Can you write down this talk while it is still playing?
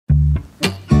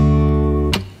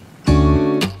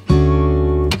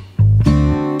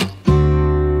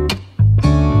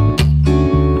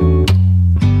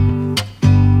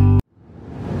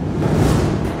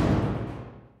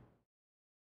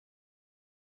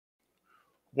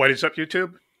What is up,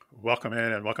 YouTube? Welcome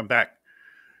in and welcome back.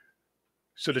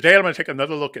 So today I'm going to take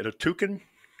another look at Otyken,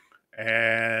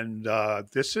 and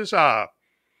this is I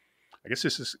guess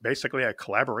this is basically a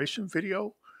collaboration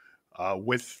video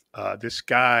with this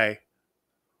guy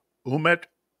Ummet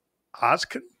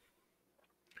Ozcan.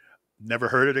 Never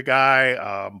heard of the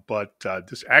guy, but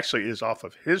this actually is off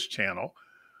of his channel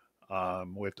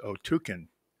with Otyken.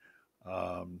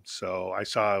 So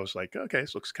I was like, okay,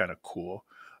 this looks kind of cool.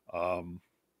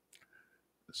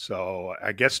 So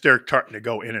I guess they're starting to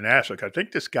go international. I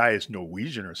think this guy is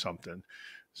Norwegian or something.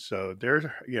 So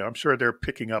they're, I'm sure they're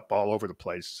picking up all over the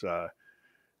place. They're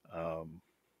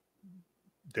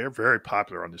very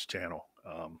popular on this channel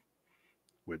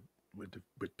with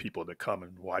with people that come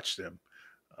and watch them.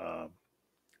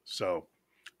 So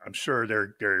I'm sure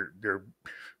their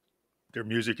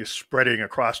music is spreading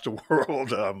across the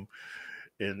world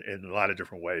in a lot of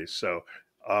different ways. So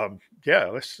yeah,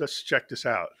 let's check this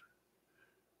out.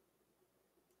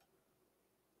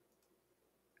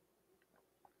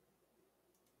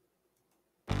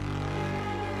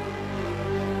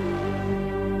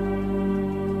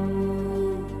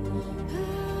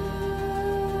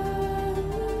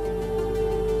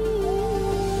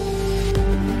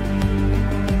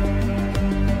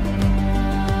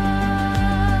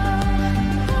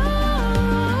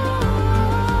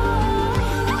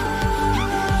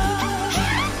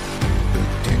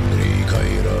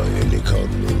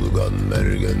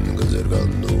 Mergen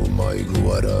kızırgannu maygu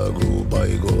aragu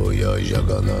baygo ya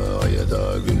jagana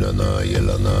ayada günana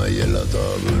yelana yelata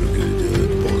bürgüdür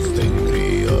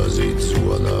postengri azit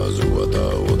suana zuata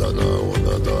odana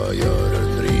onata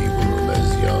yarın rigur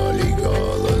mezyali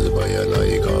kalaz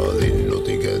bayanay kalin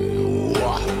Otyken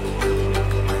wah.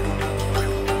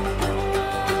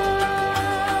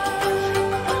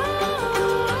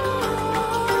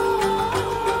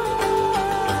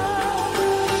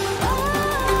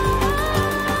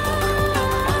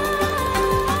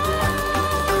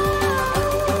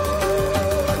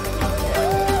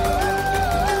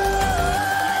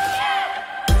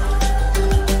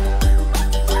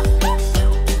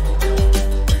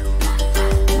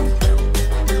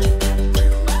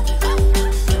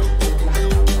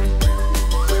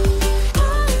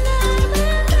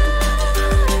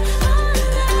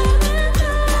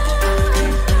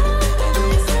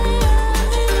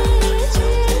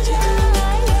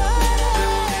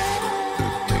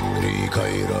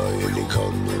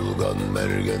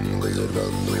 Mergen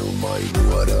kızırgannu maygu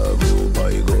aragu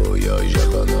baygo ya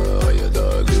jagana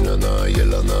ayada günana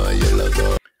yelana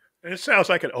yelata. And it sounds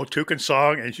like an Otyken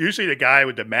song, and it's usually the guy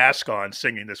with the mask on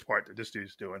singing this part that this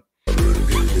dude's doing.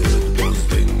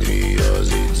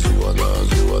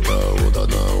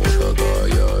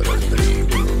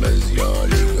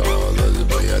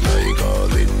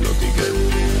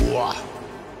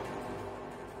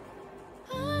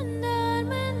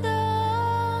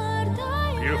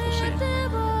 Beautiful scene.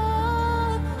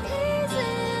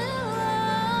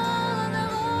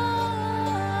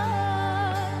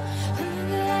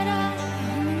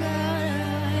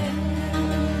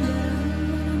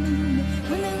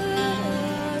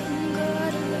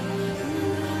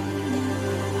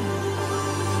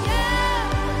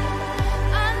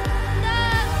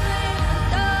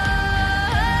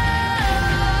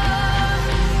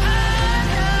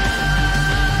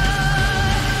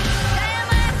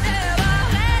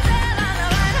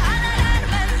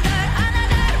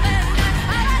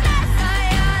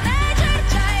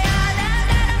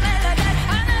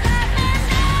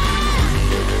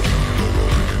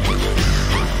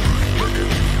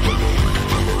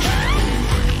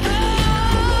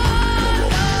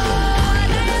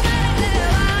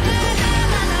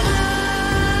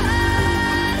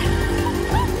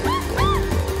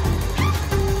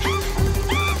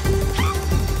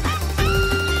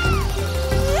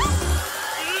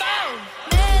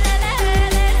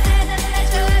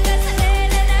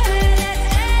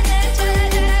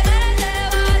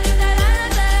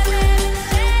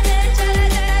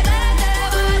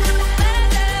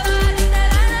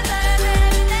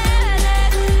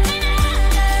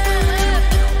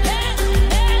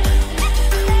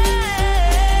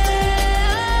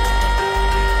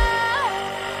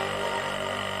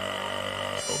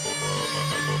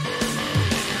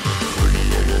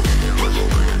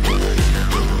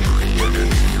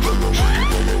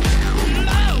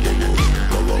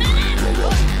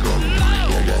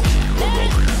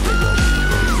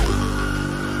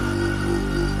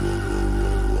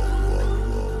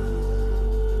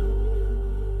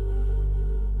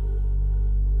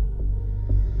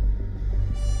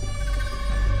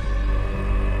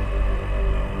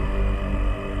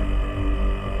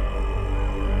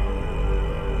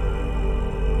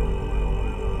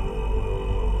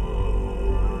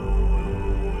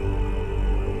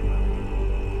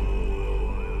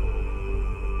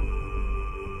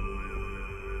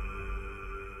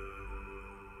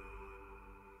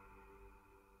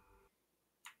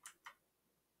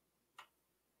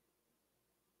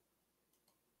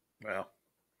 Well,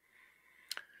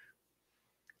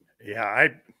 yeah, I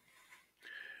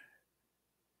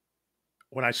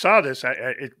when I saw this,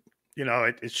 it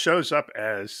it shows up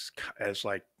as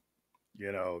like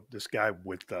this guy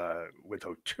with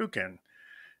Otyken.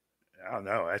 I don't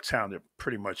know. That sounded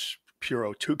pretty much pure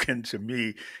Otyken to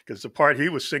me because the part he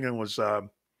was singing was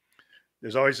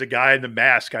there's always a guy in the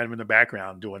mask kind of in the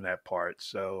background doing that part.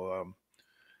 So,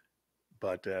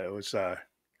 but it was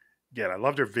again, I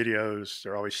love their videos.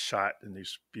 They're always shot in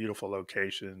these beautiful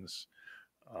locations,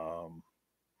 um,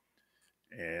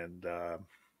 and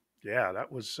yeah,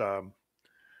 that was.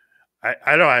 I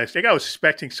don't know. I think I was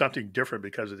expecting something different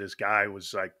because of this guy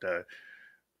was like the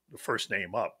first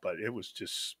name up, but it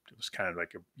was kind of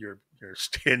like your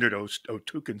standard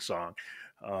Otuken song,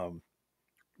 um,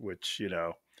 which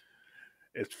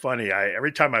it's funny. I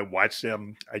every time I watch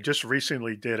them, I just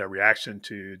recently did a reaction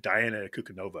to Diana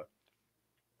Kukanova,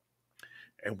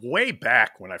 and way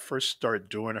back when I first started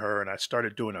doing her and I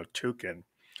started doing Otuken,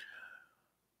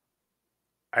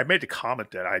 I made the comment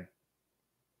that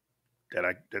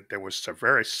there was a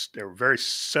very they were very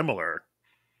similar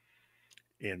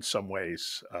in some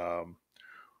ways.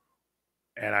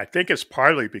 And I think it's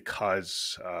partly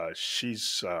because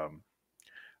she's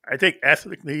I think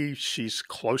ethnically she's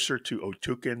closer to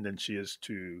Otyken than she is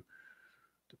to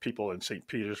the people in St.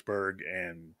 Petersburg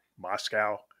and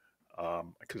Moscow.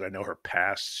 Because I know her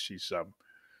past. She's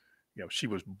she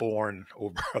was born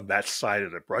over on that side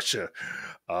of the Russia,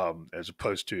 as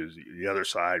opposed to the other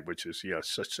side, which is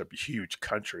such a huge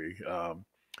country.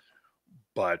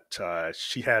 But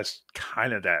she has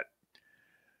kind of that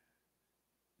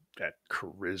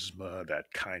charisma,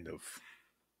 that kind of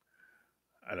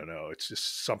I don't know. It's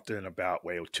just something about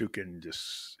way Otyken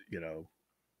just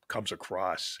comes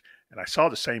across. And I saw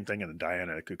the same thing in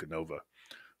Diana Kukanova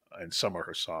in some of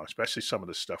her songs, especially some of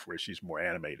the stuff where she's more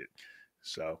animated.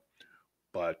 So,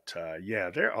 but yeah,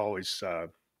 they're always. I'm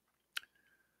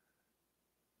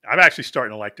actually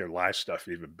starting to like their live stuff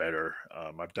even better.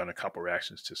 I've done a couple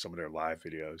reactions to some of their live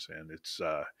videos, and it's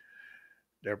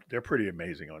they're pretty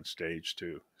amazing on stage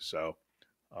too. So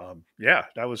yeah,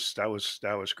 that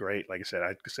was great. Like I said,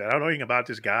 I don't know anything about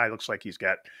this guy. It looks like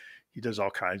he does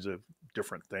all kinds of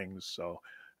different things. So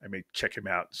I may check him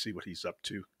out and see what he's up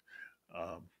to.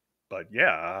 Um, but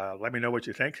yeah, let me know what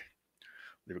you think.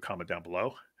 Leave a comment down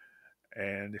below.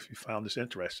 And if you found this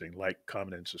interesting, like,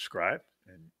 comment, and subscribe.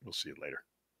 And we'll see you later.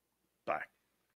 Bye.